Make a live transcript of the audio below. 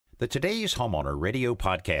The Today's Homeowner radio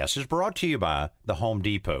podcast is brought to you by the Home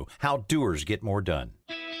Depot. How doers get more done.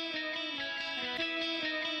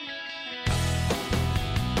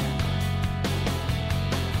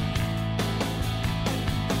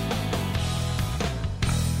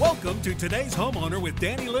 Welcome to Today's Homeowner with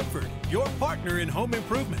Danny Lipford, your partner in home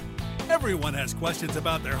improvement. Everyone has questions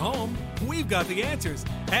about their home. We've got the answers,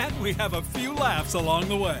 and we have a few laughs along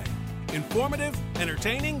the way. Informative,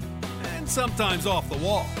 entertaining, and sometimes off the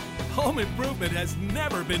wall. Home improvement has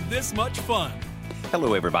never been this much fun.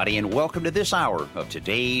 Hello, everybody, and welcome to this hour of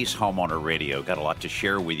Today's Homeowner Radio. Got a lot to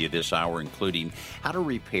share with you this hour, including how to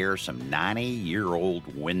repair some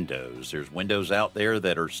 90-year-old windows. There's windows out there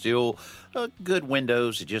that are still good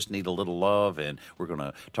windows that just need a little love, and we're going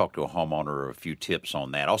to talk to a homeowner a few tips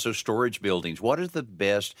on that. Also, storage buildings. What are the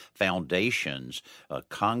best foundations?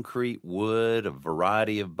 Concrete, wood, a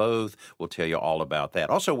variety of both. We'll tell you all about that.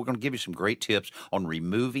 Also, we're going to give you some great tips on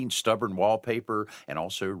removing stubborn wallpaper and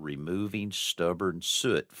also removing stubborn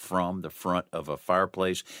soot from the front of a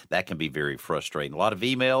fireplace. That can be very frustrating. A lot of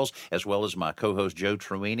emails, as well as my co-host Joe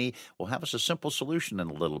Truini will have us a simple solution in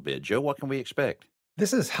a little bit. Joe, what can we expect?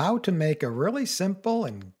 This is how to make a really simple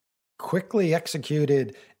and quickly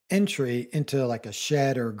executed entry into like a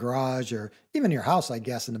shed or garage or even your house, I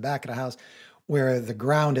guess, in the back of the house where the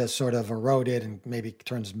ground has sort of eroded and maybe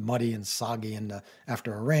turns muddy and soggy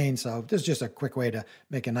after a rain. So this is just a quick way to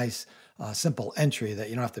make a nice, simple entry that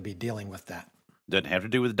you don't have to be dealing with that. Doesn't have to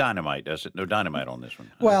do with dynamite, does it? No dynamite on this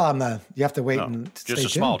one. Well, you have to wait and stay just a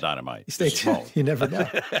tuned. Small dynamite. You stay tuned. You never know.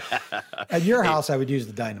 At your house, I would use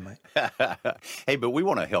the dynamite. Hey, but we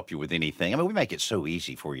want to help you with anything. I mean, we make it so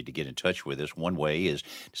easy for you to get in touch with us. One way is to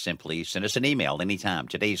simply send us an email anytime,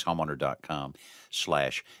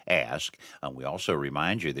 todayshomeowner.com/ask. We also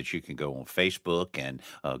remind you that you can go on Facebook and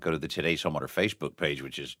go to the Today's Homeowner Facebook page,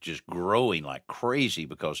 which is just growing like crazy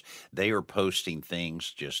because they are posting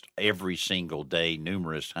things just every single day,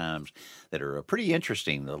 numerous times, that are pretty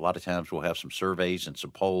interesting. A lot of times we'll have some surveys and some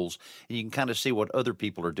polls, and you can kind of see what other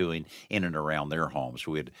people are doing in and around their homes.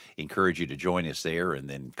 We'd encourage you to join us there and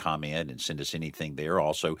then comment and send us anything there.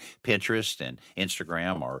 Also, Pinterest and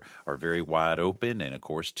Instagram are very wide open, and of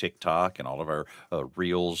course TikTok and all of our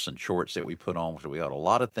reels and shorts that we put on. So we got a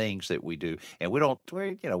lot of things that we do, and we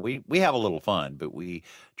have a little fun, but we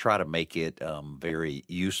try to make it very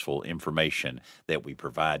useful information that we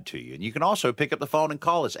provide to you. And you can also pick up the phone and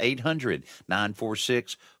call us,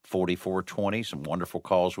 800-946-4420. Some wonderful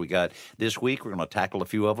calls we got this week. We're going to tackle a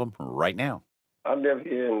few of them right now. I live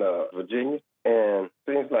here in Virginia, and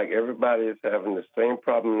seems like everybody is having the same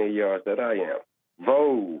problem in their yards that I am.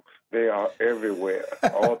 Voles, they are everywhere,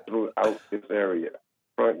 all throughout this area.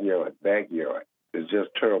 Front yard, backyard. It's just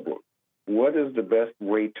terrible. What is the best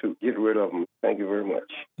way to get rid of them? Thank you very much.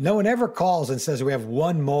 No one ever calls and says we have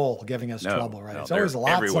one mole giving us trouble, right? It's always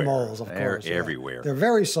lots everywhere. Of moles, of they're course. everywhere. Yeah. They're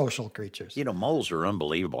very social creatures. You know, moles are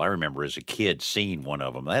unbelievable. I remember as a kid seeing one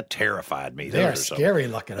of them. That terrified me. They're scary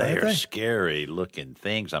looking, aren't they? They're scary looking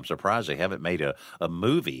things. I'm surprised they haven't made a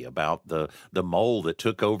movie about the mole that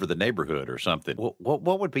took over the neighborhood or something.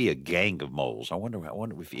 What would be a gang of moles? I wonder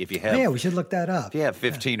if you have... Yeah, we should look that up. If you have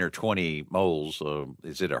 15 or 20 moles,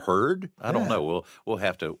 is it a herd? I don't know. We'll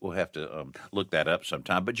have to look that up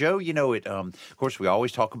sometime. But Joe, you know it. Of course, we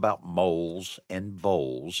always talk about moles and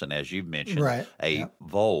voles, and as you've mentioned,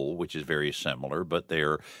 vole, which is very similar, but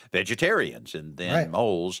they're vegetarians, and then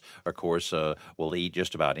moles, of course, will eat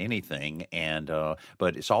just about anything. And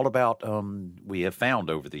but it's all about. We have found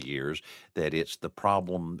over the years that it's the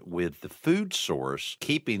problem with the food source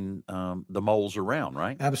keeping the moles around,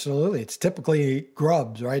 right? Absolutely, it's typically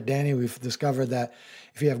grubs, right, Danny? We've discovered that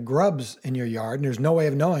if you have grubs in your yard, and there's no way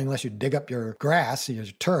of knowing unless you dig up your grass, your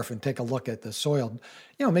turf, and take a look at the soil,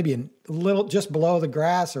 maybe a little just below the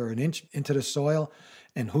grass or an inch into the soil.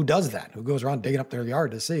 And who does that? Who goes around digging up their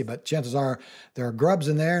yard to see? But chances are there are grubs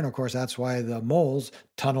in there. And of course, that's why the moles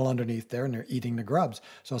tunnel underneath there and they're eating the grubs.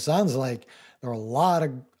 So it sounds like there are a lot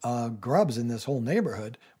of grubs in this whole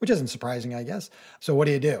neighborhood, which isn't surprising, I guess. So what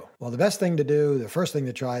do? Well, the best thing to do, the first thing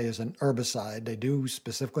to try is an herbicide. They do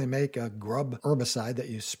specifically make a grub herbicide that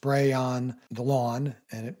you spray on the lawn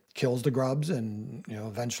and it kills the grubs. And,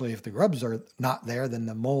 eventually if the grubs are not there, then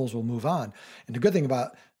the moles will move on. And the good thing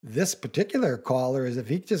about this particular caller is if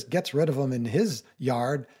he just gets rid of them in his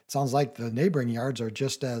yard, it sounds like the neighboring yards are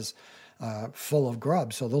just as full of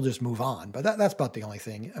grubs, so they'll just move on. But that's about the only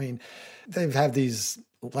thing. I mean, they have these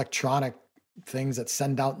electronic things that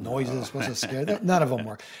send out noises supposed to scare them. None of them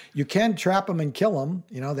work. You can trap them and kill them.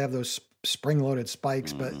 They have those spring-loaded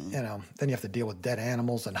spikes, but then you have to deal with dead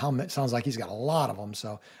animals, and it sounds like he's got a lot of them.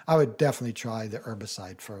 So I would definitely try the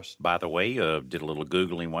herbicide first. By the way, did a little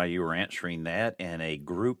Googling while you were answering that, and a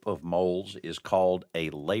group of moles is called a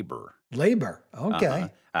labor. Labor,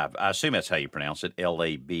 okay. I assume that's how you pronounce it,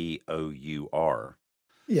 Labour.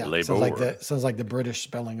 Yeah, Labor. sounds like the British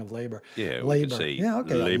spelling of labor. Yeah, labor. Yeah,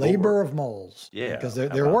 okay. A labor of moles. Yeah, because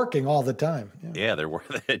they're working all the time. Yeah,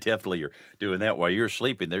 they definitely are doing that while you're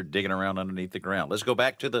sleeping. They're digging around underneath the ground. Let's go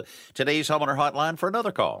back to today's homeowner hotline for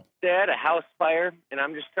another call. Dad, a house fire, and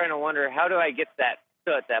I'm just trying to wonder, how do I get that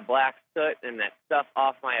soot, that black soot, and that stuff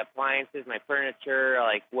off my appliances, my furniture,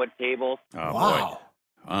 like wood tables? Oh, wow. Boy.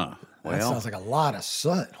 Well, that sounds like a lot of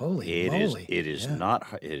soot. Holy moly! It is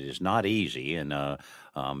not easy, and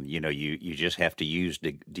you just have to use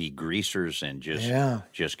degreasers and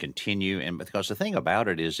just continue. And because the thing about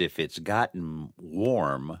it is, if it's gotten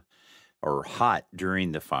warm or hot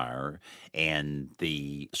during the fire and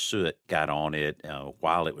the soot got on it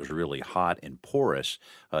while it was really hot and porous,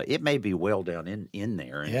 it may be well down in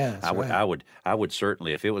there. And yeah, I would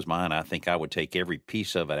certainly, if it was mine, I think I would take every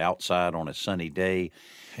piece of it outside on a sunny day.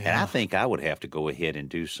 Yeah. And I think I would have to go ahead and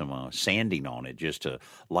do some sanding on it, just to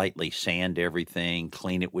lightly sand everything,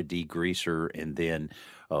 clean it with degreaser, and then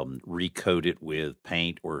recoat it with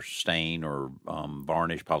paint or stain or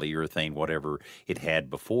varnish, polyurethane, whatever it had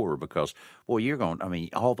before. Because, well,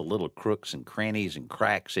 all the little crooks and crannies and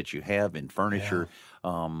cracks that you have in furniture,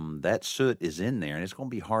 that soot is in there, and it's going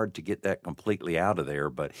to be hard to get that completely out of there.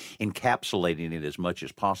 But encapsulating it as much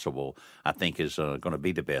as possible, I think, is going to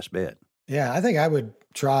be the best bet. Yeah, I think I would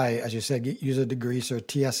try, as you said, use a degreaser,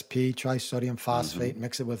 TSP, trisodium phosphate,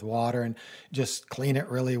 mix it with water, and just clean it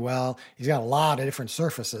really well. He's got a lot of different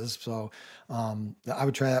surfaces, so I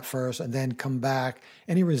would try that first, and then come back.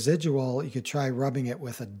 Any residual, you could try rubbing it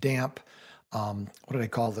with a damp, what do they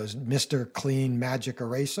call those? Mr. Clean Magic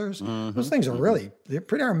Erasers. Those things are they're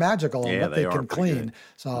pretty magical on what they can clean. Good.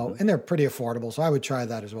 So, and they're pretty affordable. So I would try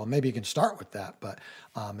that as well. Maybe you can start with that. But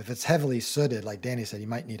if it's heavily sooted, like Danny said, you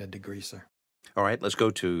might need a degreaser. All right, let's go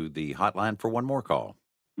to the hotline for one more call.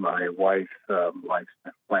 My wife likes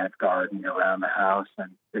to plant gardening around the house,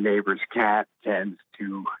 and the neighbor's cat tends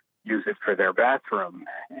to use it for their bathroom.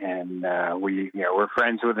 And we're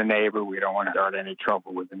friends with the neighbor. We don't want to start any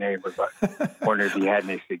trouble with the neighbor, but wondered if you had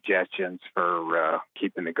any suggestions for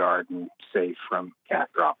keeping the garden safe from cat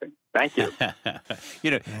dropping. Thank you.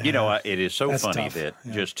 It is so funny tough. that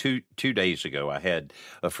just two days ago, I had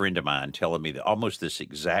a friend of mine telling me that almost this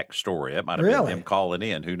exact story. It might have been them calling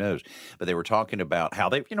in, who knows? But they were talking about how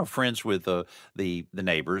they, friends with the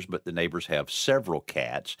neighbors, but the neighbors have several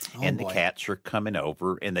cats, and the cats are coming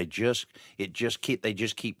over, and they just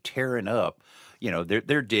keep tearing up.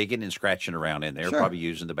 They're digging and scratching around in there, probably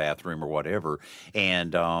using the bathroom or whatever.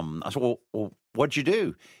 And I said, well, what'd you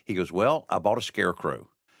do? He goes, well, I bought a scarecrow.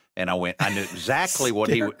 And I knew exactly what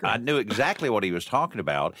he was talking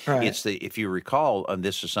about. Right. If you recall,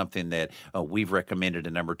 this is something that we've recommended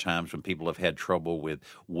a number of times when people have had trouble with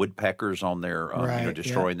woodpeckers on their,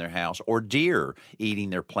 destroying their house, or deer eating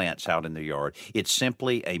their plants out in the yard. It's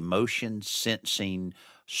simply a motion sensing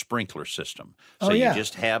sprinkler system. So you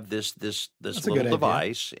just have this little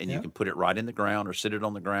device, and you can put it right in the ground, or sit it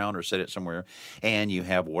on the ground, or set it somewhere, and you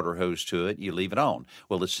have water hose to it. You leave it on.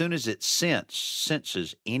 Well, as soon as it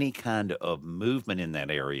senses any kind of movement in that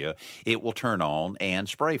area, it will turn on and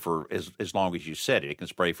spray for as long as you set it. It can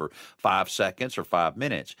spray for 5 seconds or 5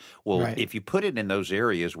 minutes. Well, if you put it in those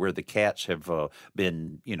areas where the cats have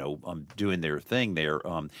been, doing their thing there,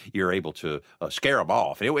 you're able to scare them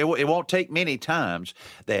off. It won't take many times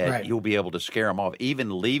that you'll be able to scare them off.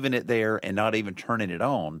 Even leaving it there and not even turning it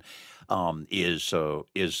on is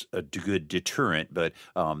a good deterrent. But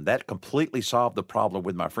that completely solved the problem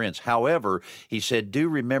with my friends. However, he said, do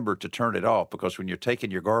remember to turn it off, because when you're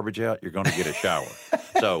taking your garbage out, you're going to get a shower.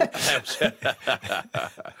 So,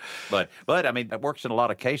 but I mean, that works in a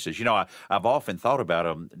lot of cases. I've often thought about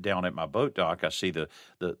them down at my boat dock. I see the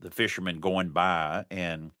fishermen going by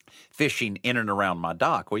and fishing in and around my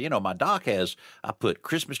dock. Well, my dock I put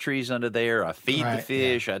Christmas trees under there. I feed the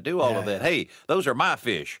fish. I do all of that. Hey, those are my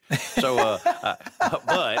fish. So, but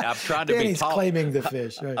I'm trying to Danny's claiming the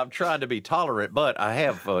fish. Right. I'm trying to be tolerant, but I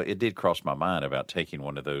have. It did cross my mind about taking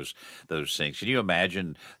one of those things. Can you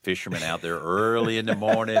imagine fishermen out there early in the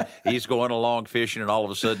morning? He's going along fishing, and all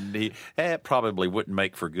of a sudden, he probably wouldn't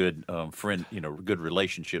make for good good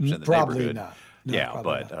relationships in the neighborhood. Not. No,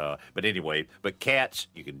 yeah, but anyway, but cats,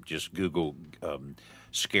 you can just Google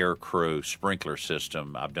scarecrow sprinkler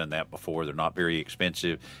system. I've done that before. They're not very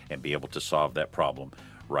expensive, and be able to solve that problem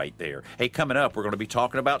right there. Hey, coming up, we're going to be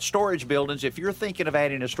talking about storage buildings. If you're thinking of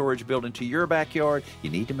adding a storage building to your backyard, you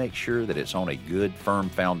need to make sure that it's on a good, firm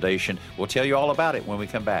foundation. We'll tell you all about it when we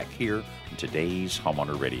come back here on today's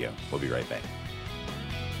Homeowner Radio. We'll be right back.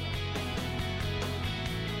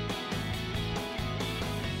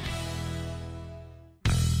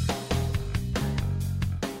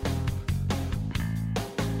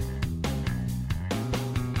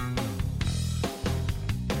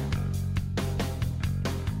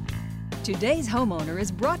 Today's Homeowner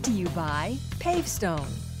is brought to you by Pavestone,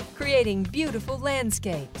 creating beautiful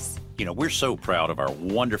landscapes. You know, we're so proud of our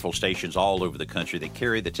wonderful stations all over the country that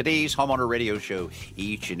carry the Today's Homeowner Radio Show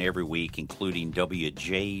each and every week, including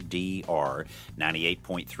WJDR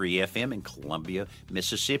 98.3 FM in Columbia,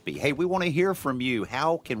 Mississippi. Hey, we want to hear from you.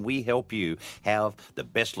 How can we help you have the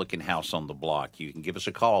best-looking house on the block? You can give us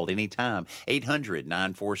a call anytime,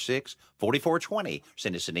 800-946-4420.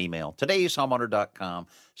 Send us an email,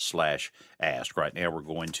 todayshomeowner.com/ask. Right now, we're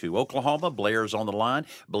going to Oklahoma. Blair's on the line.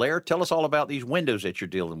 Blair, tell us all about these windows that you're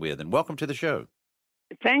dealing with, and welcome to the show.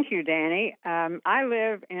 Thank you, Danny. I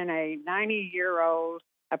live in a 90-year-old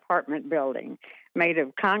apartment building made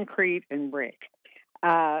of concrete and brick.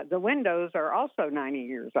 The windows are also 90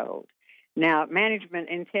 years old. Now, management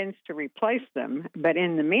intends to replace them, but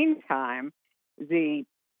in the meantime, I'm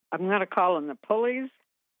going to call them the pulleys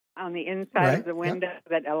on the inside of the window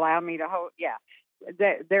that allow me to hold,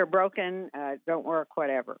 they're broken, don't work,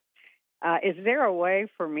 whatever. Is there a way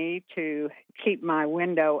for me to keep my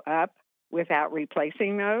window up without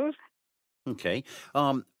replacing those? Okay.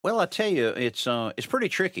 Well, I tell you, it's pretty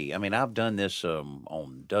tricky. I mean, I've done this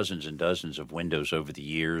on dozens and dozens of windows over the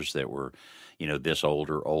years that were, this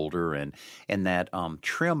older, and that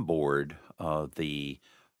trim board, the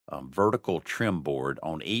vertical trim board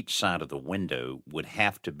on each side of the window would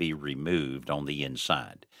have to be removed on the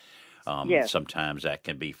inside. Yes. Sometimes that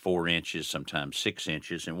can be 4 inches, sometimes 6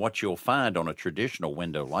 inches. And what you'll find on a traditional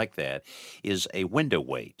window like that is a window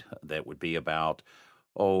weight that would be about,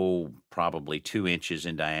 probably 2 inches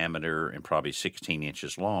in diameter and probably 16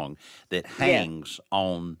 inches long that hangs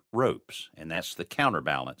on ropes. And that's the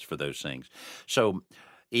counterbalance for those things. So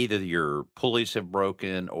either your pulleys have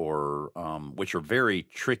broken or, which are very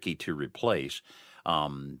tricky to replace,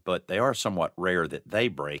 but they are somewhat rare that they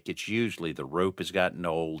break. It's usually the rope has gotten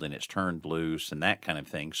old and it's turned loose and that kind of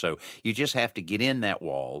thing. So you just have to get in that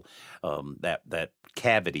wall, that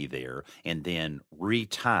cavity there, and then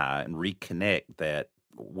retie and reconnect that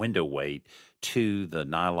window weight to the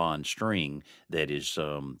nylon string that is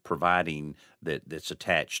providing that's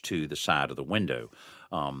attached to the side of the window.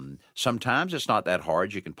 Sometimes it's not that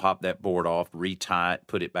hard. You can pop that board off, retie it,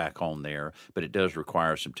 put it back on there, but it does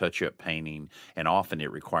require some touch-up painting, and often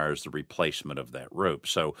it requires the replacement of that rope.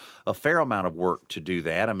 So a fair amount of work to do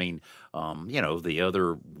that. I mean, the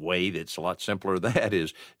other way that's a lot simpler than that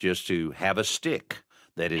is just to have a stick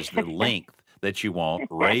that is the length that you want,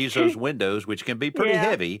 raise those windows, which can be pretty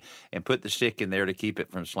heavy, and put the stick in there to keep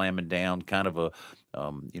it from slamming down, kind of a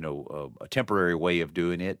temporary way of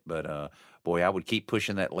doing it. But boy, I would keep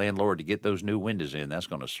pushing that landlord to get those new windows in. That's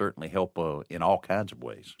going to certainly help in all kinds of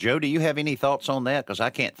ways. Joe, do you have any thoughts on that? Because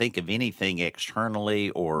I can't think of anything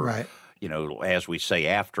externally or, as we say,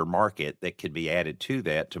 aftermarket that could be added to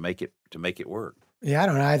that to make it work. Yeah, I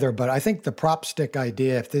don't either, but I think the prop stick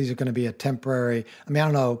idea, if these are going to be a temporary, I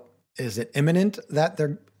don't know, is it imminent that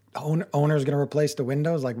their owner is going to replace the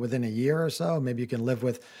windows, like within a year or so? Maybe you can live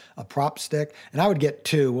with a prop stick. And I would get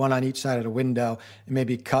two, one on each side of the window, and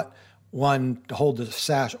maybe cut one to hold the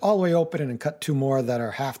sash all the way open and then cut two more that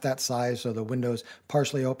are half that size so the window's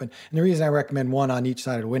partially open. And the reason I recommend one on each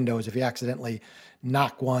side of the window is if you accidentally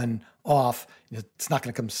knock one off, it's not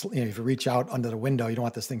going to come, if you reach out under the window, you don't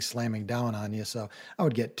want this thing slamming down on you. So I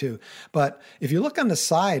would get two. But if you look on the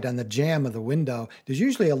side, on the jamb of the window, there's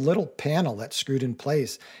usually a little panel that's screwed in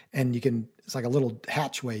place, and it's like a little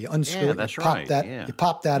hatchway. You unscrew it, that's you pop right. that, Yeah. you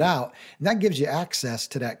pop that out, and that gives you access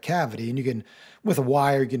to that cavity. And you can, with a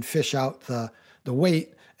wire, you can fish out the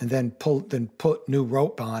weight and then put new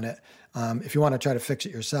rope on it. If you want to try to fix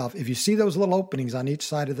it yourself, if you see those little openings on each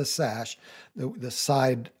side of the sash, the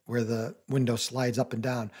side where the window slides up and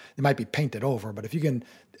down, they might be painted over, but if you can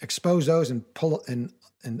expose those and pull and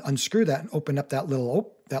unscrew that and open up that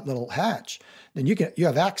little hatch, then you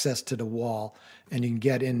have access to the wall and you can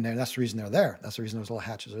get in there. That's the reason they're there. That's the reason those little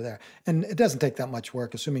hatches are there. And it doesn't take that much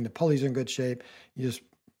work, assuming the pulleys are in good shape. You just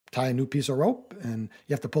tie a new piece of rope, and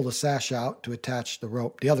you have to pull the sash out to attach the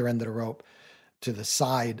rope, the other end of the rope, to the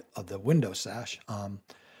side of the window sash.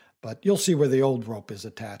 But you'll see where the old rope is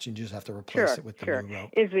attached, and you just have to replace it with the new rope.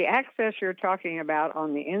 Is the access you're talking about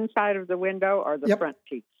on the inside of the window or the front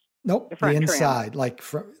piece? Nope, The the front trim. inside, like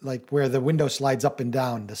where the window slides up and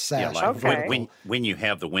down, the Yeah, sash. like the Okay. when you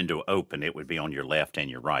have the window open, it would be on your left and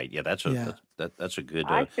your right. Yeah, Yeah. that's a good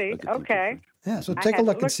I see. a good thing to Okay. do. Yeah, so I take a hadn't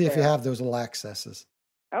look and looked see if you there. have those little accesses.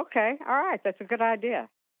 Okay. All right. That's a good idea.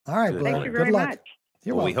 All right, Good Blair. Thank you deal. Good very luck. much.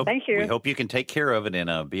 You're Well, welcome. Thank you. we hope you can take care of it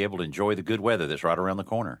and be able to enjoy the good weather that's right around the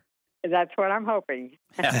corner. That's what I'm hoping.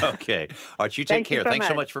 Okay. All right, you take Thank you care. so Thanks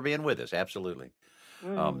so much. much for being with us. Absolutely.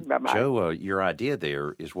 Bye-bye. Joe, your idea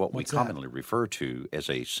there is what we What's that? commonly refer to as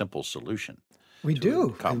a simple solution. We to a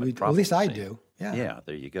do. common At problem, least I see. do. Yeah. Yeah,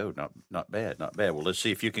 there you go. Not bad, not bad. Well, let's see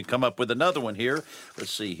if you can come up with another one here. Let's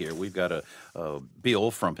see here. We've got Bill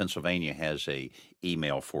from Pennsylvania has a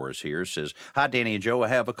email for us here. It says, "Hi, Danny and Joe. I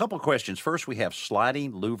have a couple of questions. First, we have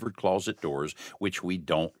sliding louvered closet doors, which we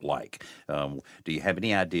don't like. Do you have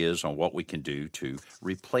any ideas on what we can do to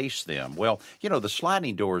replace them?" Well, the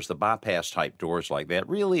sliding doors, the bypass type doors like that,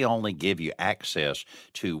 really only give you access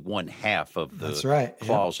to one half of the That's right. Yep.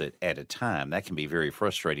 closet at a time. That can be very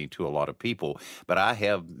frustrating to a lot of people. But I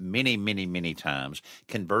have many, many, many times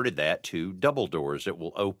converted that to double doors that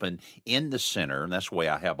will open in the center. And that's the way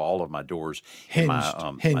I have all of my doors in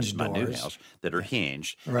Hinged my new doors. house that are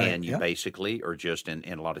hinged. Right, And you yep. basically are just, and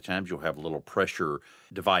a lot of times you'll have little pressure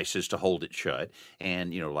devices to hold it shut,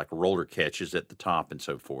 and like roller catches at the top and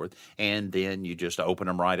so forth, and then you just open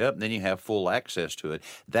them right up, and then you have full access to it.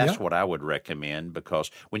 That's Yep. what I would recommend,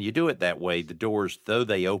 because when you do it that way, the doors, though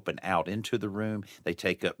they open out into the room, they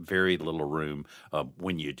take up very little room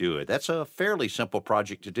when you do it. That's a fairly simple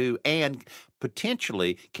project to do, and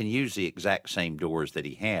potentially can use the exact same doors that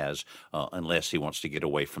he has, unless he wants to get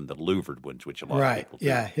away from the louvered ones, which a lot of Right. people do.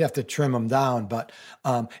 Yeah. You have to trim them down. But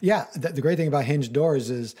the great thing about hinged doors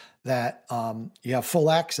is that you have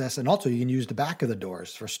full access, and also you can use the back of the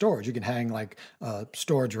doors for storage. You can hang like a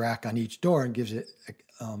storage rack on each door and gives it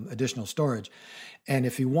additional storage. And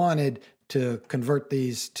if you wanted to convert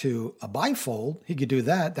these to a bifold, he could do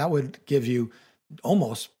that. That would give you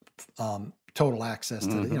almost total access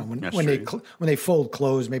to the, That's when true. when they fold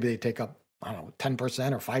closed, maybe they take up, I don't know,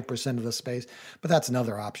 10% or 5% of the space. But that's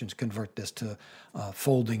another option, to convert this to a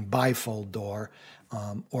folding bifold door,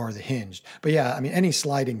 or the hinged. But yeah, I mean, any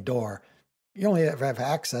sliding door, you only have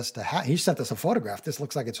access to he sent us a photograph. This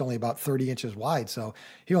looks like it's only about 30 inches wide. So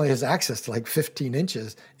he only has access to like 15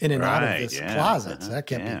 inches in and out of Right, this yeah, closet. So that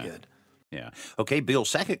can't yeah. be good. Yeah. Okay, Bill's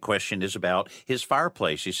second question is about his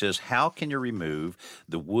fireplace. He says, "How can you remove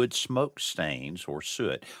the wood smoke stains or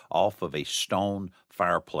soot off of a stone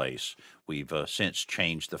fireplace? We've since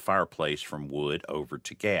changed the fireplace from wood over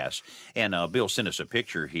to gas." And Bill sent us a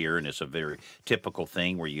picture here, and it's a very typical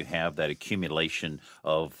thing where you have that accumulation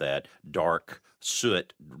of that dark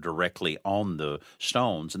soot directly on the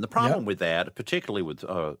stones. And the problem with that, particularly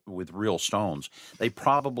with real stones, they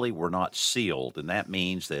probably were not sealed, and that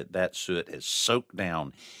means that soot has soaked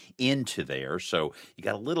down into there. So you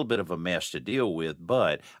got a little bit of a mess to deal with.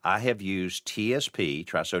 But I have used TSP,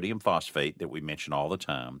 trisodium phosphate, that we mention all the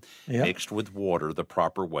time, Yep. mixed with water the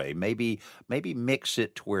proper way. Maybe mix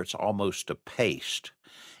it to where it's almost a paste.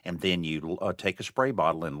 And then you take a spray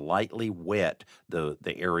bottle and lightly wet the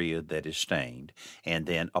area that is stained, and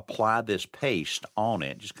then apply this paste on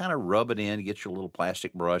it. Just kind of rub it in. Get your little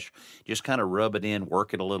plastic brush. Just kind of rub it in.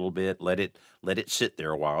 Work it a little bit. Let it sit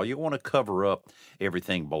there a while. You want to cover up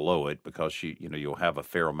everything below it, because you'll have a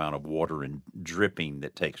fair amount of water and dripping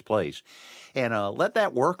that takes place. And let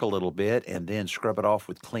that work a little bit, and then scrub it off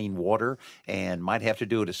with clean water. And might have to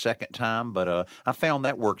do it a second time, but I found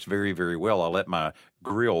that works very, very well. I let my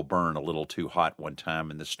grill burn a little too hot one time,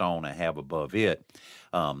 and the stone I have above it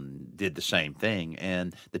did the same thing.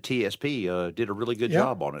 And the TSP did a really good Yep.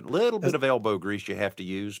 job on it. A little bit of elbow grease you have to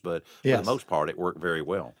use, but for Yes. the most part, it worked very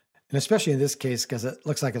well. And especially in this case, because it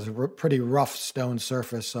looks like it's a pretty rough stone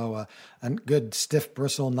surface. So a good stiff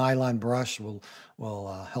bristle nylon brush will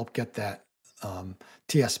help get that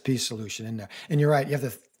TSP solution in there. And you're right, you have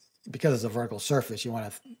to, because it's a vertical surface, you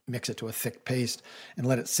want to mix it to a thick paste and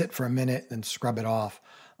let it sit for a minute and scrub it off.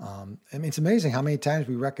 I mean, it's amazing how many times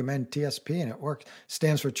we recommend TSP and it works.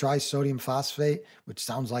 Stands for trisodium phosphate, which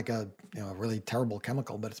sounds like a really terrible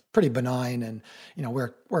chemical, but it's pretty benign. And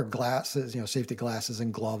wear glasses, safety glasses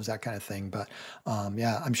and gloves, that kind of thing. But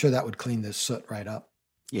I'm sure that would clean this soot right up.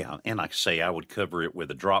 Yeah, and like I say, I would cover it with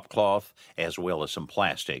a drop cloth as well as some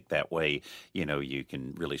plastic. That way, you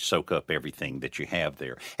can really soak up everything that you have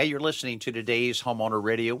there. Hey, you're listening to today's Homeowner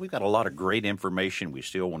Radio. We've got a lot of great information we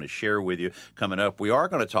still want to share with you coming up. We are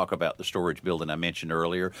going to talk about the storage building I mentioned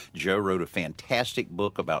earlier. Joe wrote a fantastic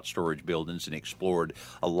book about storage buildings and explored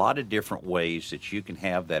a lot of different ways that you can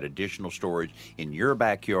have that additional storage in your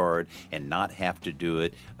backyard and not have to do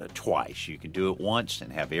it twice. You can do it once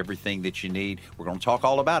and have everything that you need. We're going to talk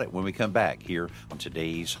all about it when we come back here on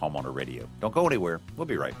today's Homeowner Radio. Don't go anywhere. We'll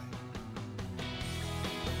be right back.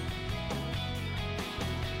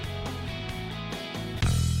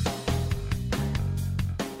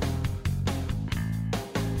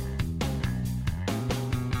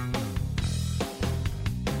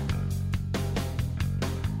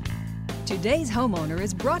 Today's Homeowner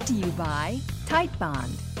is brought to you by Tight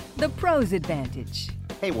Bond, the pro's advantage.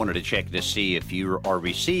 Hey, wanted to check to see if you are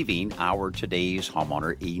receiving our Today's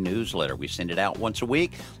Homeowner e-newsletter. We send it out once a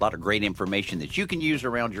week. A lot of great information that you can use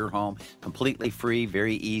around your home. Completely free,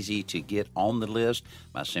 very easy to get on the list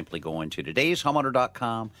by simply going to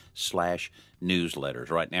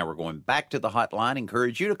todayshomeowner.com/newsletters. Right now, we're going back to the hotline.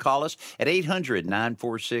 Encourage you to call us at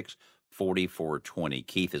 800-946-4420.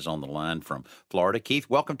 Keith is on the line from Florida. Keith,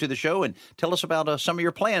 welcome to the show, and tell us about some of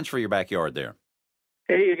your plans for your backyard there.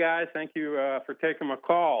 Hey, you guys! Thank you for taking my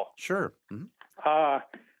call. Sure. Mm-hmm. I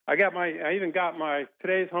even got my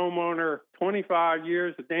Today's Homeowner 25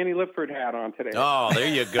 years of Danny Lipford hat on today. Oh, there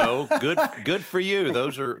you go. Good for you.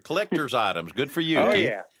 Those are collector's items. Good for you. Oh, Keith.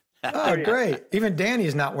 yeah. Oh, great. Even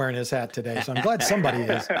Danny's not wearing his hat today, so I'm glad somebody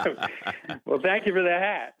is. Well, thank you for the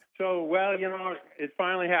hat. So, it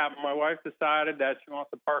finally happened. My wife decided that she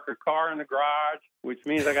wants to park her car in the garage, which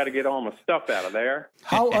means I got to get all my stuff out of there.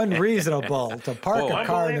 How unreasonable to park a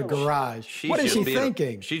car in the garage. What is she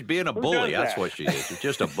thinking? She's being a bully. That's what she is. She's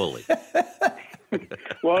just a bully.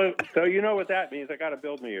 Well, so you know what that means. I got to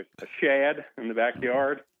build me a shed in the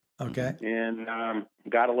backyard. Okay. And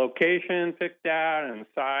got a location picked out, and the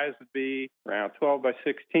size would be around 12 by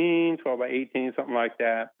 16, 12 by 18, something like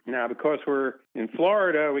that. Now, because we're in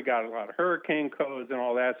Florida, we got a lot of hurricane codes and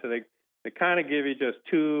all that, so they kind of give you just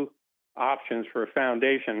two options for a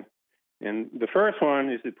foundation. And the first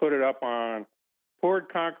one is to put it up on poured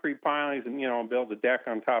concrete pilings and, build a deck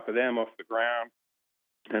on top of them off the ground.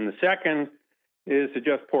 And the second is to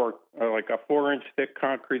just pour like a 4-inch thick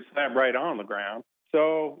concrete slab right on the ground.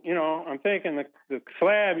 So, I'm thinking the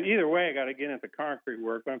slab, either way, I got to get into concrete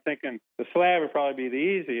work. But I'm thinking the slab would probably be the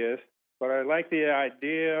easiest. But I like the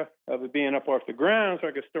idea of it being up off the ground so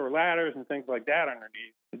I could store ladders and things like that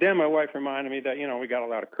underneath. But then my wife reminded me that, we got a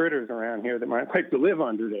lot of critters around here that might like to live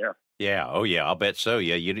under there. Yeah. Oh, yeah. I'll bet so.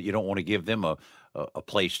 Yeah. You don't want to give them a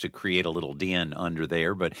place to create a little den under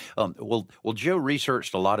there. But, well, Joe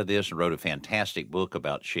researched a lot of this and wrote a fantastic book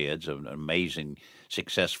about sheds, an amazing,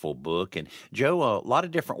 successful book. And, Joe, a lot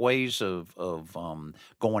of different ways of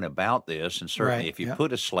going about this. And certainly if you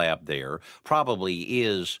put a slab there, probably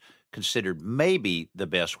is considered maybe the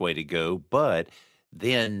best way to go. But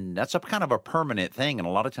then that's a kind of a permanent thing. And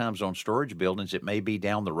a lot of times on storage buildings, it may be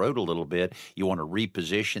down the road a little bit. You want to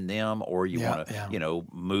reposition them, or you want to,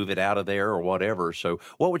 move it out of there or whatever. So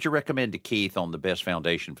what would you recommend to Keith on the best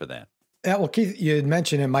foundation for that? Yeah, well, Keith, you had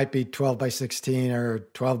mentioned it might be 12 by 16 or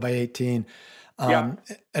 12 by 18. And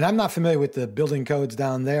I'm not familiar with the building codes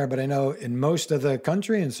down there, but I know in most of the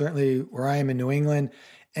country, and certainly where I am in New England,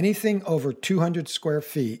 anything over 200 square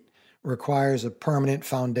feet requires a permanent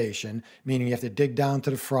foundation, meaning you have to dig down to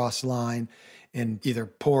the frost line and either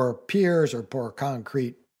pour piers or pour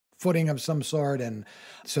concrete footing of some sort. And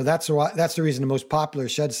so that's the reason the most popular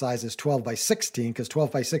shed size is 12 by 16, because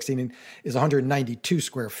 12 by 16 is 192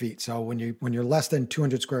 square feet. So when you're less than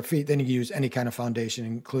 200 square feet, then you can use any kind of foundation,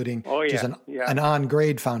 including just an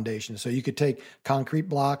on-grade foundation. So you could take concrete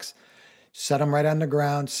blocks, set them right on the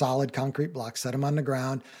ground, solid concrete blocks, set them on the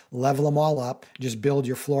ground, level them all up, just build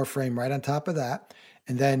your floor frame right on top of that.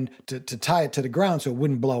 And then to tie it to the ground so it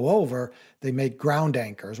wouldn't blow over, they make ground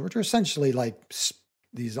anchors, which are essentially like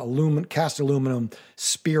these cast aluminum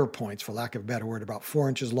spear points, for lack of a better word, about 4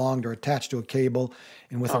 inches long. They're attached to a cable.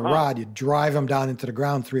 And with a rod, you drive them down into the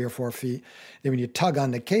ground 3 or 4 feet. Then when you tug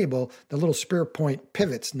on the cable, the little spear point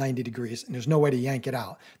pivots 90 degrees, and there's no way to yank it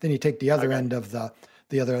out. Then you take the other end of the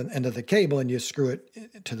cable and you screw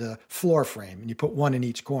it to the floor frame, and you put one in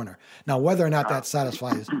each corner. Now, whether or not that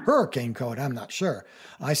satisfies hurricane code, I'm not sure.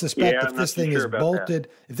 I suspect if this thing is bolted,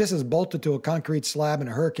 if this is bolted to a concrete slab and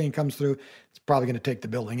a hurricane comes through, it's probably going to take the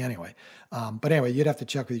building anyway. But anyway, you'd have to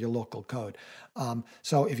check with your local code.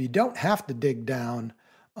 So if you don't have to dig down,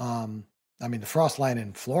 I mean, the frost line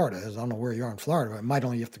in Florida is, I don't know where you are in Florida, but it might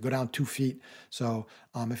only have to go down 2 feet. So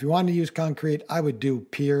if you wanted to use concrete, I would do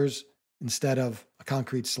piers instead of a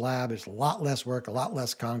concrete slab. It's a lot less work, a lot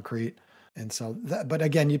less concrete. And so, but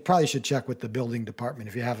again, you probably should check with the building department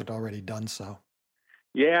if you haven't already done so.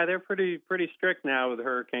 Yeah, they're pretty strict now with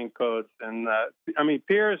hurricane codes, and I mean,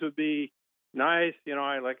 piers would be nice.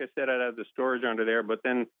 Like I said, I'd have the storage under there, but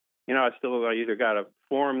then I either got to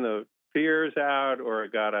form the piers out or I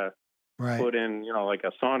got to put in like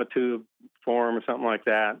a sonotube form or something like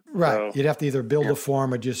that. Right. So, you'd have to either build a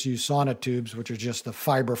form or just use sonotubes, which are just the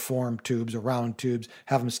fiber form tubes or round tubes,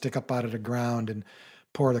 have them stick up out of the ground and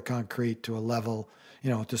pour the concrete to a level,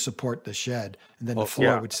 to support the shed. And then the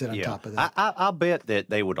floor would sit on top of that. I'll bet that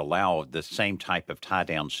they would allow the same type of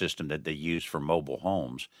tie-down system that they use for mobile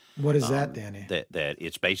homes. What is that, Danny? That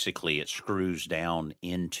it's basically, it screws down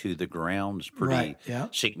into the ground. It's pretty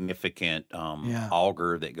significant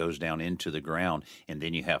auger that goes down into the ground. And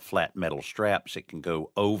then you have flat metal straps that can go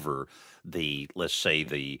over the, let's say,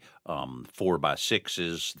 the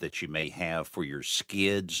 4x6s that you may have for your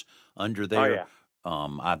skids under there. Oh, yeah.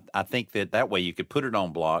 I think that way you could put it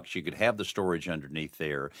on blocks. You could have the storage underneath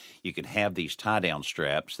there. You could have these tie-down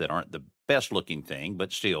straps that aren't the best looking thing,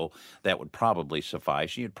 but still that would probably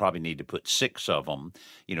suffice. You'd probably need to put 6 of them,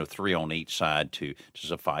 3 on each side to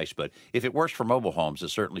suffice. But if it works for mobile homes, it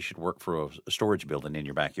certainly should work for a storage building in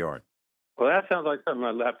your backyard. Well, that sounds like something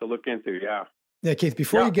I'd have to look into, yeah. Yeah, Keith,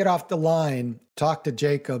 before you get off the line, talk to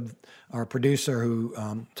Jacob, our producer, who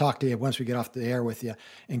talked to you once we get off the air with you,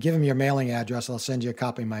 and give him your mailing address. I'll send you a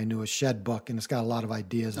copy of my newest shed book, and it's got a lot of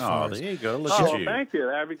ideas. There you go. Look at you. Thank you.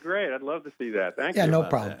 That'd be great. I'd love to see that. Thank you. Yeah, no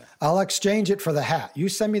problem. I'll exchange it for the hat. You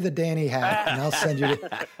send me the Danny hat, and I'll send you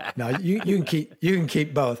no, you can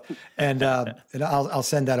keep both, and I'll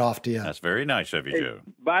send that off to you. That's very nice of you, Joe.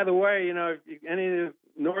 By the way, if any of the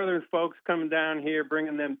northern folks coming down here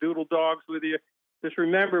bringing them doodle dogs with you, just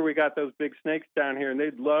remember we got those big snakes down here, and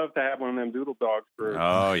they'd love to have one of them doodle dogs for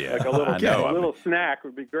like a little snack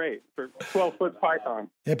would be great for 12-foot python.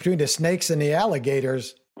 Yeah, between the snakes and the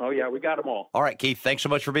alligators. Oh, yeah, we got them all. All right, Keith, thanks so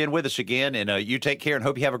much for being with us again, and you take care and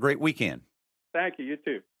hope you have a great weekend. Thank you. You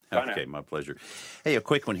too. Okay, my pleasure. Hey, a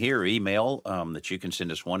quick one here, email that you can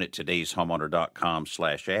send us one at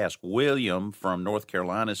todayshomeowner.com/ask. William from North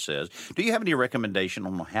Carolina says, do you have any recommendation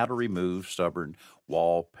on how to remove stubborn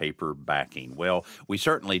wallpaper backing? Well, we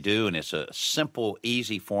certainly do, and it's a simple,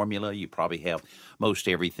 easy formula. You probably have most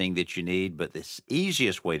everything that you need, but the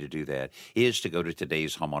easiest way to do that is to go to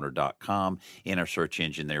todayshomeowner.com. In our search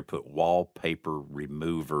engine there, put wallpaper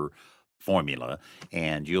remover formula,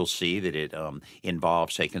 and you'll see that it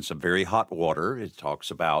involves taking some very hot water. It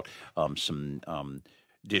talks about some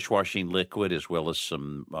dishwashing liquid as well as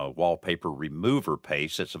some wallpaper remover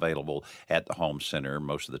paste that's available at the home center,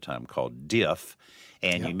 most of the time called Diff.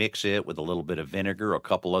 And you mix it with a little bit of vinegar, a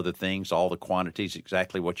couple other things, all the quantities,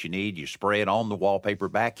 exactly what you need. You spray it on the wallpaper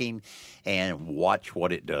backing and watch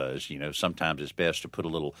what it does. Sometimes it's best to put a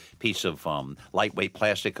little piece of lightweight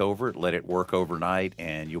plastic over it, let it work overnight,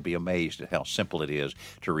 and you'll be amazed at how simple it is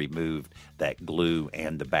to remove that glue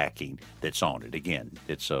and the backing that's on it. Again,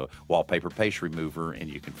 it's a wallpaper paste remover, and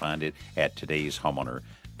you can find it at todayshomeowner.com.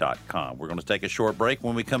 We're going to take a short break.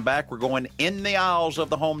 When we come back, we're going in the aisles of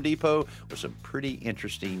the Home Depot with some pretty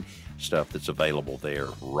interesting stuff that's available there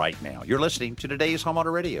right now. You're listening to Today's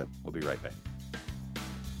Homeowner Radio. We'll be right back.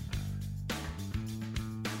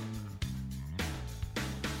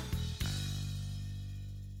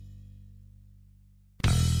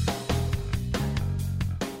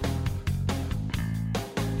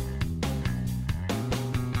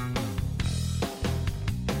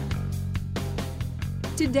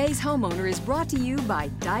 Today's Homeowner is brought to you by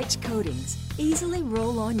Deitch Coatings. Easily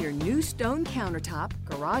roll on your new stone countertop,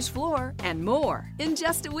 garage floor, and more in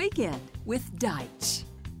just a weekend with Deitch.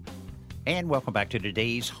 And welcome back to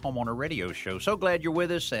today's Homeowner Radio Show. So glad you're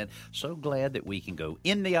with us, and so glad that we can go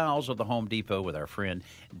in the aisles of the Home Depot with our friend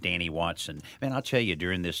Danny Watson. Man, I'll tell you,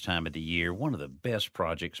 during this time of the year, one of the best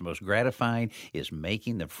projects, most gratifying, is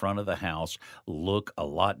making the front of the house look a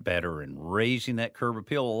lot better and raising that curb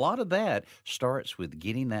appeal. A lot of that starts with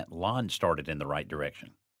getting that lawn started in the right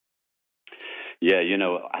direction. Yeah,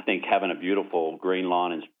 I think having a beautiful green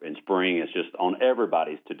lawn in spring is just on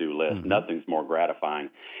everybody's to-do list. Mm-hmm. Nothing's more gratifying.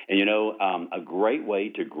 And, a great way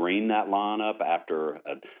to green that lawn up after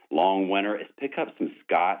a long winter is pick up some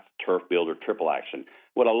Scott's Turf Builder Triple Action.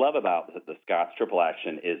 What I love about the Scott's Triple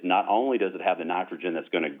Action is not only does it have the nitrogen that's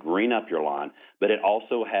going to green up your lawn, but it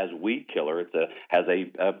also has weed killer. It has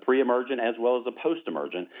a pre-emergent as well as a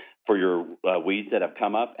post-emergent for your weeds that have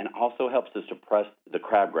come up, and also helps to suppress the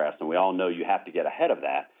crabgrass. And we all know you have to get ahead of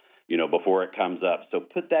that. before it comes up. So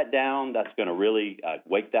put that down. That's going to really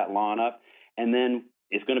wake that lawn up. And then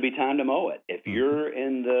it's going to be time to mow it. If you're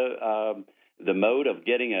in the mode of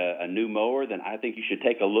getting a new mower, then I think you should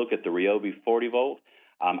take a look at the Ryobi 40 volt.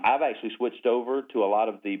 I've actually switched over to a lot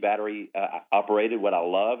of the battery operated. What I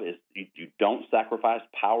love is you don't sacrifice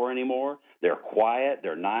power anymore. They're quiet.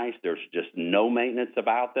 They're nice. There's just no maintenance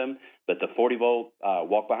about them. But the 40 volt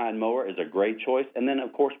walk behind mower is a great choice. And then,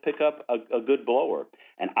 of course, pick up a good blower.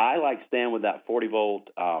 And I like staying with that 40 volt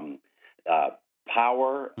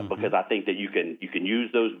power because I think that you can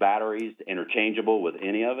use those batteries interchangeable with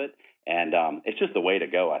any of it. And it's just the way to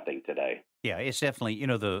go, I think, today. Yeah, it's definitely,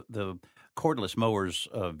 the cordless mowers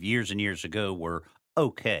of years and years ago were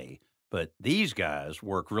okay, but these guys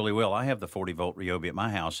work really well. I have the 40 volt Ryobi at my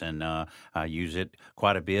house, and I use it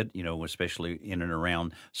quite a bit, especially in and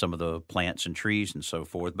around some of the plants and trees and so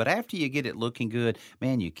forth. But after you get it looking good,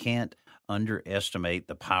 man, you can't underestimate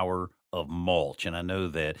the power of mulch. And I know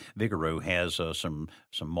that Vigoro has some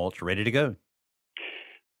mulch ready to go.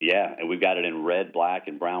 Yeah, and we've got it in red, black,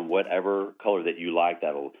 and brown, whatever color that you like.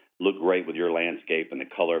 That'll look great with your landscape and the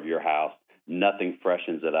color of your house. Nothing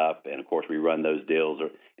freshens it up. And, of course, we run those deals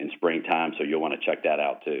in springtime, so you'll want to check that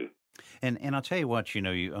out too. And I'll tell you what,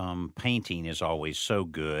 painting is always so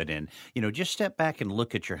good. And, just step back and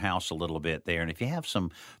look at your house a little bit there. And if you have some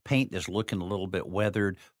paint that's looking a little bit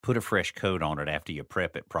weathered, put a fresh coat on it after you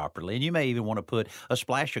prep it properly. And you may even want to put a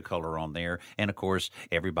splash of color on there. And, of course,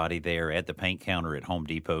 everybody there at the paint counter at Home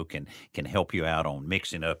Depot can help you out on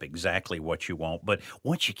mixing up exactly what you want. But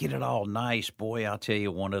once you get it all nice, boy, I'll tell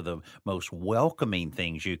you, one of the most welcoming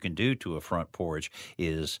things you can do to a front porch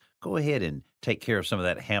is go ahead and take care of some of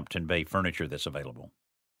that Hampton Bay furniture that's available.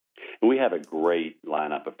 We have a great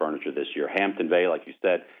lineup of furniture this year. Hampton Bay, like you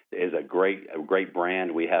said, is a great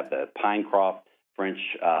brand. We have the Pinecroft French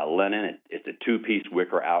linen. It's a two-piece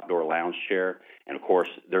wicker outdoor lounge chair. And, of course,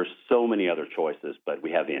 there's so many other choices, but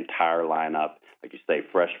we have the entire lineup. Like you say,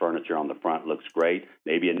 fresh furniture on the front looks great.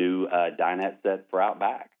 Maybe a new dinette set for out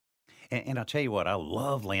back. And I'll tell you what, I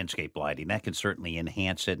love landscape lighting. That can certainly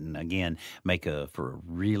enhance it and, again, make for a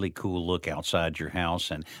really cool look outside your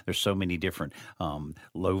house. And there's so many different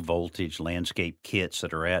low-voltage landscape kits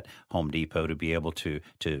that are at Home Depot to be able to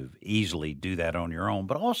easily do that on your own.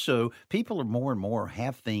 But also, people are more and more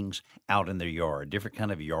have things out in their yard, different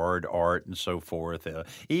kind of yard art and so forth.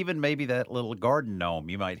 Even maybe that little garden gnome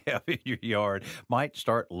you might have in your yard might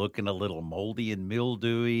start looking a little moldy and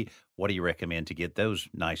mildewy. What do you recommend to get those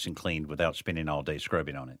nice and cleaned without spending all day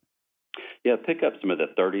scrubbing on it? Yeah, pick up some of the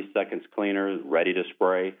 30 seconds cleaner, ready to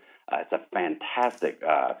spray. It's a fantastic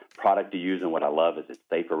product to use, and what I love is it's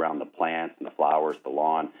safe around the plants and the flowers, the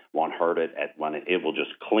lawn. Won't hurt it. It will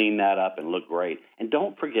just clean that up and look great. And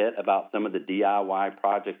don't forget about some of the DIY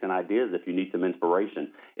projects and ideas. If you need some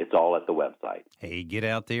inspiration, it's all at the website. Hey, get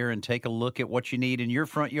out there and take a look at what you need in your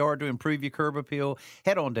front yard to improve your curb appeal.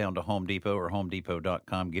 Head on down to Home Depot or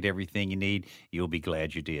homedepot.com. Get everything you need. You'll be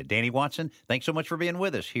glad you did. Danny Watson, thanks so much for being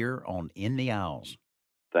with us here on In the Aisles.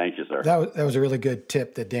 Thank you, sir. That was a really good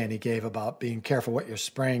tip that Danny gave about being careful what you're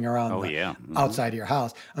spraying around outside of your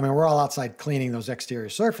house. I mean, we're all outside cleaning those exterior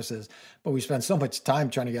surfaces, but we spend so much time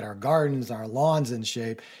trying to get our gardens, our lawns in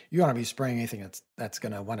shape. You want to be spraying anything that's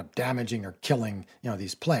going to wind up damaging or killing,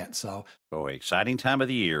 these plants. So, exciting time of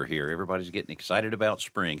the year here. Everybody's getting excited about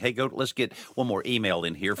spring. Hey, let's get one more email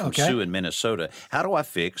in here from Sue in Minnesota. How do I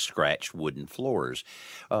fix scratched wooden floors?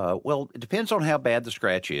 Well, it depends on how bad the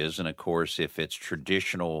scratch is. And, of course, if it's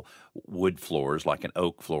traditional wood floors like an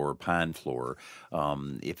oak floor or pine floor,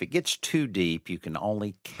 if it gets too deep, you can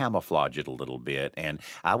only camouflage it a little bit. And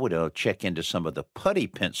I would check into some of the putty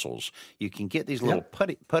pencils. You can get these little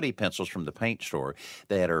putty pencils from the paint store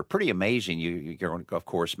that are pretty amazing. You can, of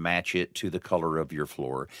course, match it to the color of your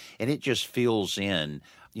floor, and it just fills in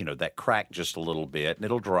that crack just a little bit, and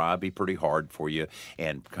it'll dry, be pretty hard for you,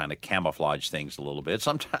 and kind of camouflage things a little bit.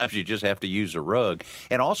 Sometimes you just have to use a rug.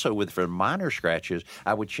 And also for minor scratches,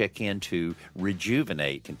 I would check into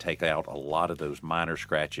Rejuvenate, can take out a lot of those minor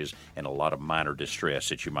scratches and a lot of minor distress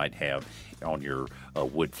that you might have on your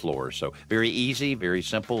wood floor. So very easy, very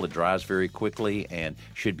simple. It dries very quickly and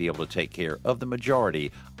should be able to take care of the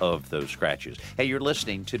majority of those scratches. Hey, you're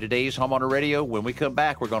listening to today's Homeowner Radio. When we come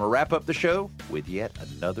back, we're going to wrap up the show with yet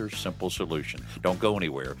another simple solution. Don't go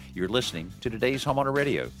anywhere. You're listening to today's Homeowner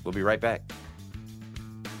Radio. We'll be right back.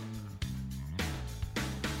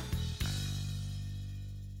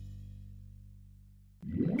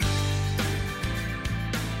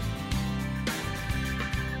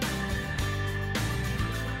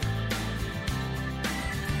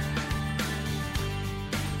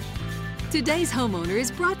 Today's Homeowner is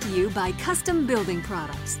brought to you by Custom Building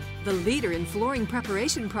Products. the leader in flooring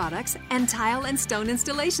preparation products and tile and stone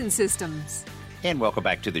installation systems. And welcome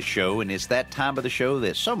back to the show. And it's that time of the show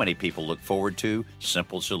that so many people look forward to,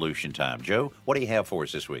 Simple Solution Time. Joe, what do you have for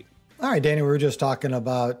us this week? All right, Danny, we were just talking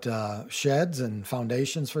about sheds and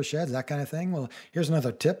foundations for sheds, that kind of thing. Well, here's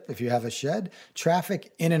another tip. If you have a shed,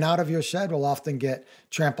 traffic in and out of your shed will often get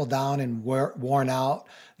trampled down and worn out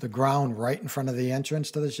the ground right in front of the entrance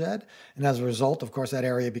to the shed. And as a result, of course, that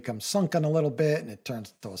area becomes sunken a little bit and it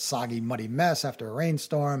turns into a soggy, muddy mess after a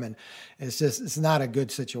rainstorm. And it's not a good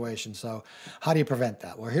situation. So how do you prevent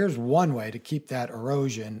that? Well, here's one way to keep that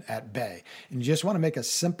erosion at bay. And you just want to make a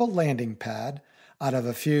simple landing pad out of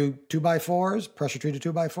a few 2x4s, pressure-treated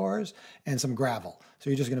 2x4s, and some gravel.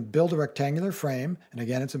 So you're just going to build a rectangular frame, and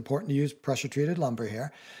again, it's important to use pressure-treated lumber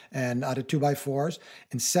here, and out of 2x4s,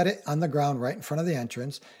 and set it on the ground right in front of the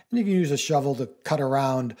entrance. And you can use a shovel to cut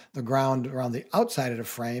around the ground around the outside of the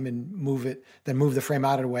frame and move the frame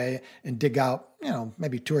out of the way and dig out,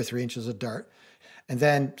 maybe 2 or 3 inches of dirt. And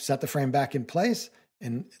then set the frame back in place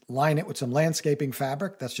and line it with some landscaping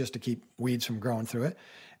fabric. That's just to keep weeds from growing through it,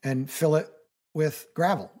 and fill it with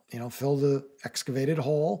gravel. Fill the excavated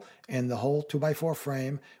hole and the whole 2x4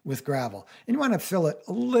 frame with gravel. And you want to fill it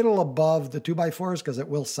a little above the 2x4s because it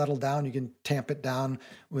will settle down. You can tamp it down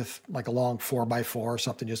with like a long 4x4 or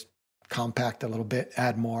something, just compact a little bit,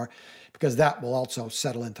 add more, because that will also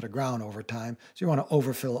settle into the ground over time. So you want to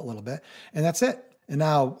overfill it a little bit, and that's it. And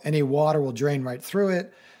now any water will drain right through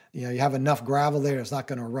it. You have enough gravel there, it's not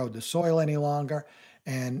going to erode the soil any longer.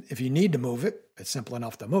 And if you need to move it, it's simple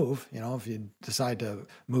enough to move. If you decide to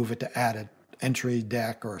move it to add an entry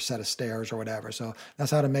deck or a set of stairs or whatever. So that's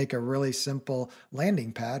how to make a really simple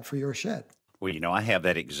landing pad for your shed. Well, I have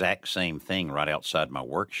that exact same thing right outside my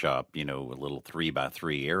workshop, a little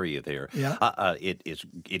 3x3 area there. Yeah. It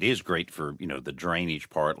is great for, the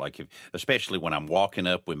drainage part, especially when I'm walking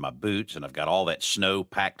up with my boots and I've got all that snow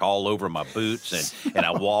packed all over my boots and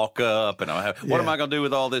I walk up and what am I going to do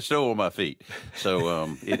with all this snow on my feet?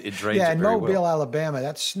 So it drains Yeah, it in very Mobile, well. Alabama,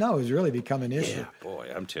 that snow has really become an issue. Yeah,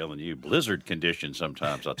 boy, I'm telling you, blizzard conditions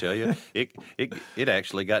sometimes, I'll tell you. It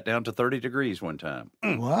actually got down to 30 degrees one time.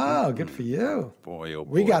 Wow, good for you. Boy, oh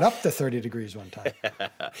boy. We got up to 30 degrees one time.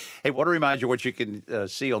 Hey, want to remind you what you can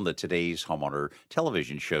see on the Today's Homeowner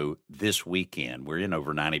television show this weekend. We're in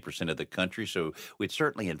over 90% of the country, so we'd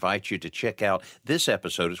certainly invite you to check out this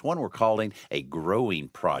episode. It's one we're calling A Growing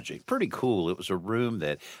Project. Pretty cool. It was a room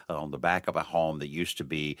that on the back of a home that used to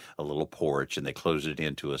be a little porch, and they closed it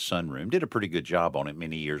into a sunroom. Did a pretty good job on it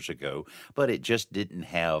many years ago, but it just didn't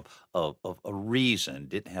have a reason,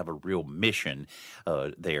 didn't have a real mission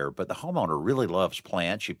there. But the homeowner really loves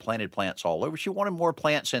plants. She planted plants all over. She wanted more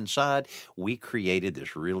plants inside. We created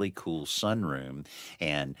this really cool sunroom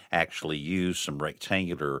and actually used some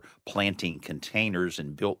rectangular planting containers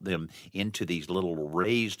and built them into these little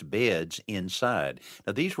raised beds inside.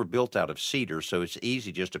 Now, these were built out of cedar, so it's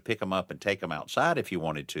easy just to pick them up and take them outside if you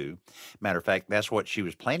wanted to. Matter of fact, that's what she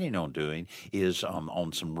was planning on doing is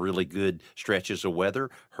on some really good stretches of weather,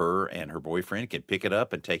 her and her boyfriend can pick it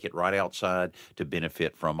up and take it right outside to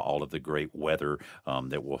benefit from all of the great weather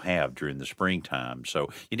that we'll have during the springtime. So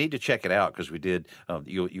you need to check it out because we did.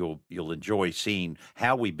 You'll enjoy seeing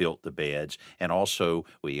how we built the beds, and also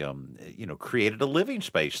we created a living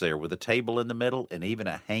space there with a table in the middle and even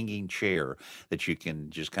a hanging chair that you can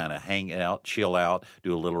just kind of hang out, chill out,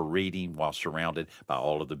 do a little reading while surrounded by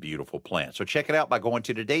all of the beautiful plants. So check it out by going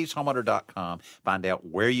to todayshomeowner.com. Find out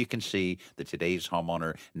where you can see the Today's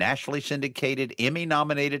Homeowner nationally syndicated,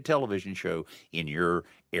 Emmy-nominated television show in your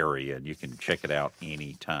area, and you can check it out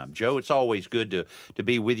anytime. Joe, it's always good to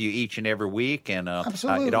be with you each and every week, and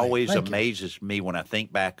it always amazes me when I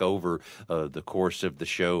think back over the course of the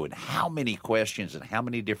show and how many questions and how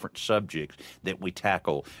many different subjects that we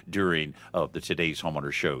tackle during the Today's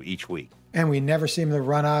Homeowner show each week. And we never seem to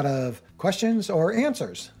run out of questions or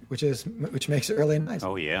answers, which makes it really nice.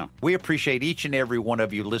 Oh, yeah. We appreciate each and every one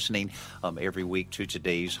of you listening every week to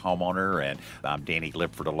Today's Homeowner. And I'm Danny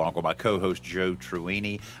Lipford, along with my co-host Joe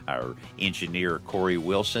Truini, our engineer Corey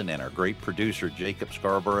Wilson, and our great producer Jacob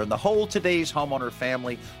Scarborough, and the whole Today's Homeowner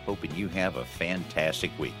family, hoping you have a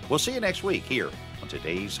fantastic week. We'll see you next week here on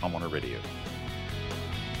Today's Homeowner Radio.